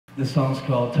This song's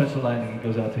called Touch the Lightning. It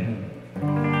goes out to him.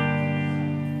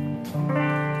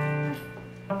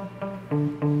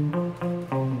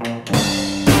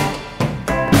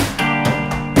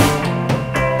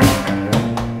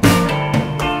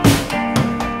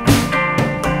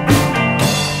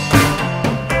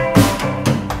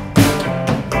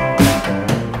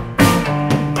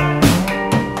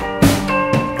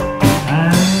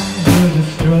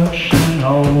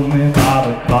 Hold me by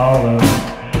the collar,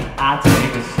 I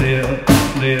take a sip,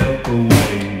 slip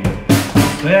away.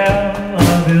 Spell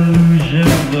of illusion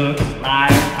looks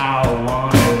like how I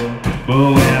want it,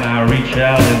 but when I reach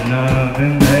out there's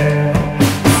nothing there.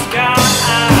 Skies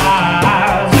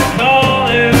are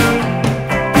calling,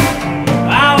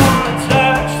 I wanna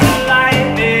touch the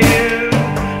lightning,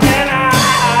 and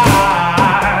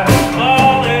I'm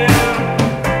falling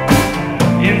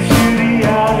into the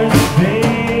outer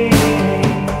space.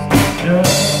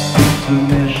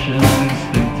 Submission,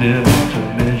 instinctive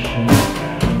intermission,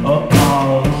 a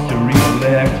pause to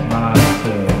recollect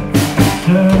myself.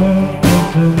 Surface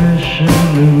submission,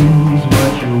 lose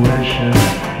what you're wishing.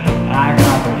 I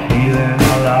got the feeling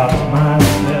I lost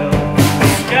myself. The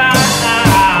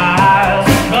skies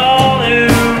are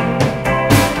calling,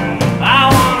 I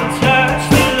wanna touch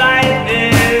the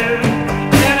lightning,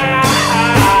 and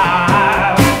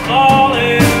I'm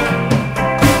falling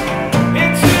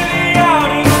into the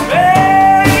outer space.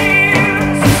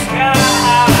 The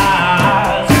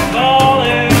skies are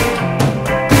calling,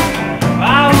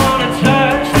 I wanna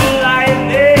touch the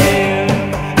lightning,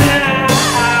 and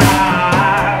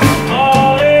I'm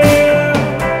falling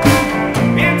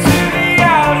into the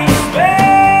outer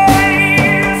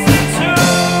space, into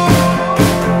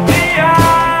the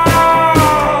outer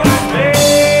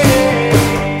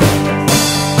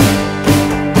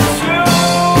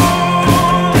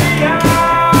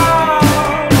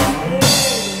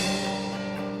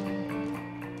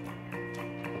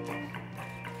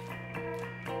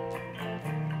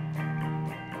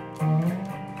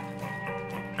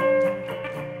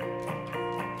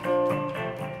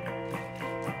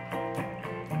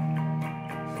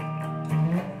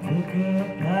Look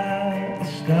up at the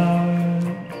stars,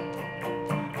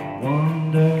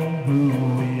 wonder who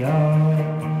we are.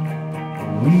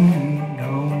 We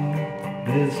know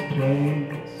this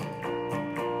place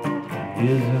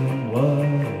isn't what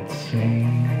it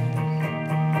seems.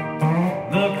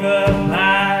 Look up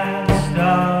at the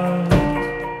stars,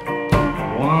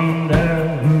 wonder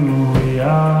who we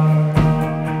are.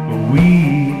 We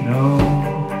know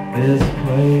this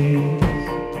place,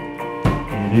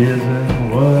 it isn't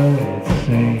what it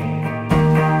seems.